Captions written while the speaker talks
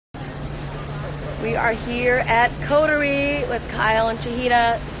We are here at Coterie with Kyle and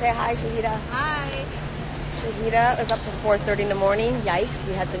Shahida. Say hi, Shahida. Hi. Shahida was up to 4:30 in the morning. Yikes,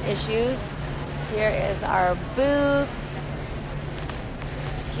 we had some issues. Here is our booth.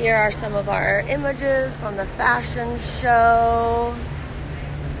 Here are some of our images from the fashion show.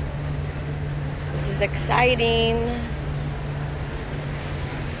 This is exciting.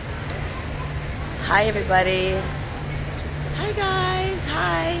 Hi, everybody. Hi, guys.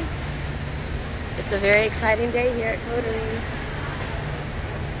 Hi. It's a very exciting day here at Coterie.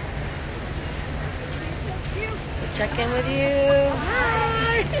 We'll check in with you.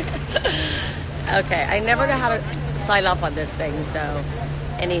 Hi. Okay, I never know how to sign off on this thing, so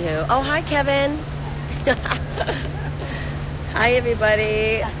anywho. Oh, hi, Kevin. Hi,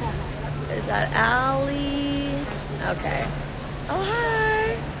 everybody. Is that Allie? Okay. Oh,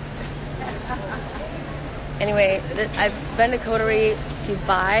 hi. Anyway, I've been to Coterie to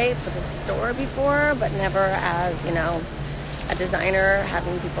buy for the store before, but never as, a designer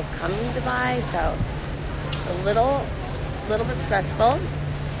having people come to buy. So it's a little bit stressful,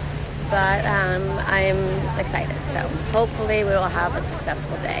 but I'm excited. So hopefully we will have a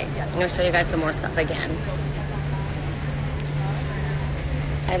successful day. I'm going to show you guys some more stuff again.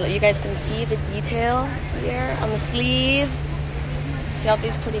 You guys can see the detail here on the sleeve. See all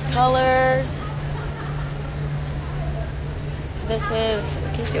these pretty colors. This is,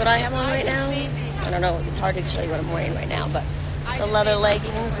 can you see what I have on right now? I don't know, it's hard to show you what I'm wearing right now, but the leather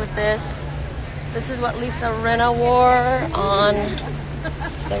leggings with this. This is what Lisa Rinna wore on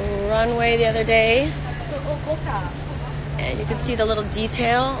the runway the other day. And you can see the little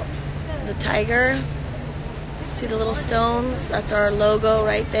detail, the tiger. See the little stones? That's our logo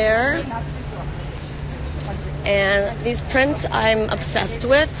right there. And these prints I'm obsessed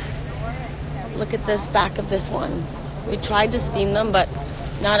with. Look at this back of this one. We tried to steam them, but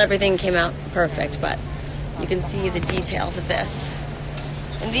not everything came out perfect, but you can see the details of this.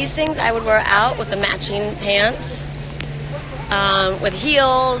 And these things I would wear out with the matching pants, with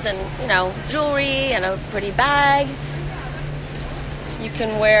heels and, jewelry and a pretty bag. You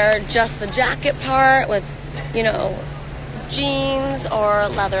can wear just the jacket part with, jeans or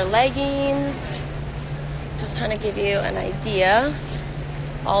leather leggings. Just trying to give you an idea.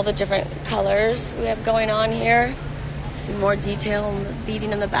 All the different colors we have going on here. See more detail on the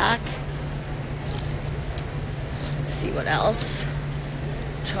beading in the back. Let's see what else.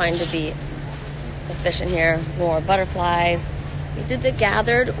 Trying to be efficient here. More butterflies. We did the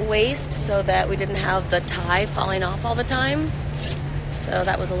gathered waist so that we didn't have the tie falling off all the time. So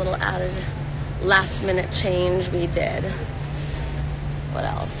that was a little added last minute change we did. What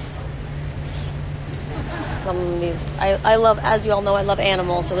else? Some of these, I love, as you all know, I love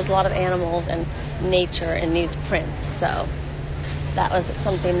animals, so there's a lot of animals and nature in these prints, so that was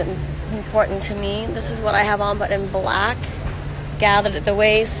something that important to me. This is what I have on, but in black, gathered at the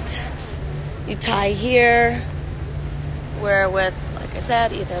waist. You tie here, wear with, like I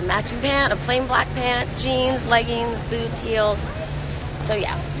said, either a matching pant, a plain black pant, jeans, leggings, boots, heels. So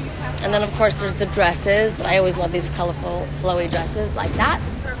yeah. And then of course there's the dresses. I always love these colorful, flowy dresses like that.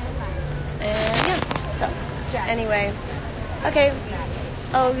 And yeah, so anyway, okay.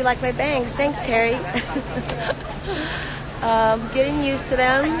 Oh, you like my bangs? Thanks, Terry. Getting used to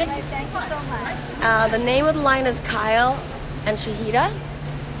them. Thank you so much. The name of the line is Kyle and Shahida.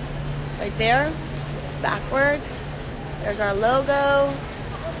 Right there, backwards. There's our logo.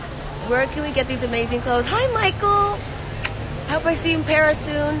 Where can we get these amazing clothes? Hi, Michael. I hope I see you in Paris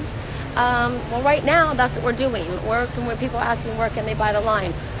soon. Well, right now, that's what we're doing. Where people are asking where can they buy the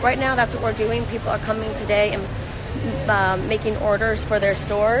line. Right now, that's what we're doing. People are coming today and making orders for their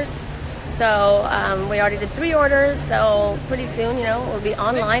stores. So we already did 3 orders. So pretty soon, we'll be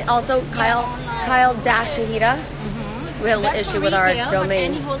online. Also, Kyle-Shahida. We had a little issue with our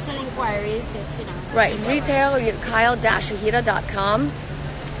domain. Any wholesale inquiries, just Right, retail. You get Kyle-Shahida.com,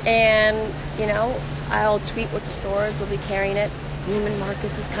 and I'll tweet which stores will be carrying it. Neiman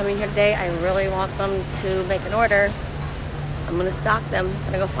Marcus is coming here today. I really want them to make an order. I'm going to stock them. I'm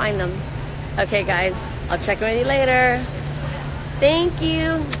going to go find them. Okay, guys. I'll check in with you later. Thank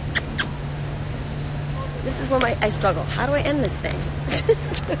you. This is where I struggle. How do I end this thing?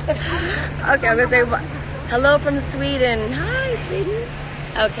 Okay, I'm going to say hello from Sweden. Hi, Sweden.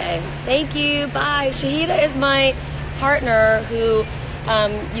 Okay, thank you. Bye. Shahida is my partner who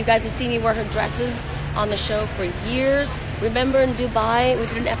you guys have seen me wear her dresses on the show for years. Remember in Dubai, we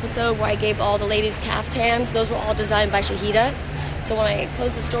did an episode where I gave all the ladies caftans. Those were all designed by Shahida. So when I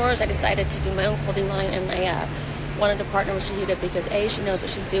closed the stores, I decided to do my own clothing line, and I wanted to partner with Shahida because A, she knows what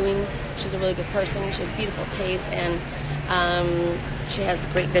she's doing. She's a really good person. She has beautiful taste, and she has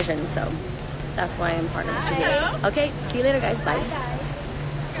great vision. So that's why I'm part of this community. Okay, see you later, guys. Bye.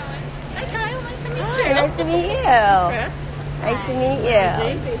 Hi, Kyle. Nice to meet Hi, you. nice to meet you. Chris? Nice to meet you.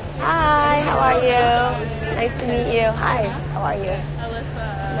 Hi, how are you? Nice to meet you. Hi, how are you? Alyssa.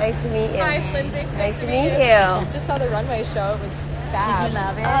 Nice to meet you. Hi, Lindsay. Nice to meet you. Just saw the runway show. It was fab. Did you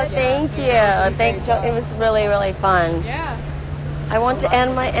love it? Oh, thank you. Thanks. So it was really, really fun. Yeah. I want to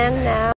end my end now.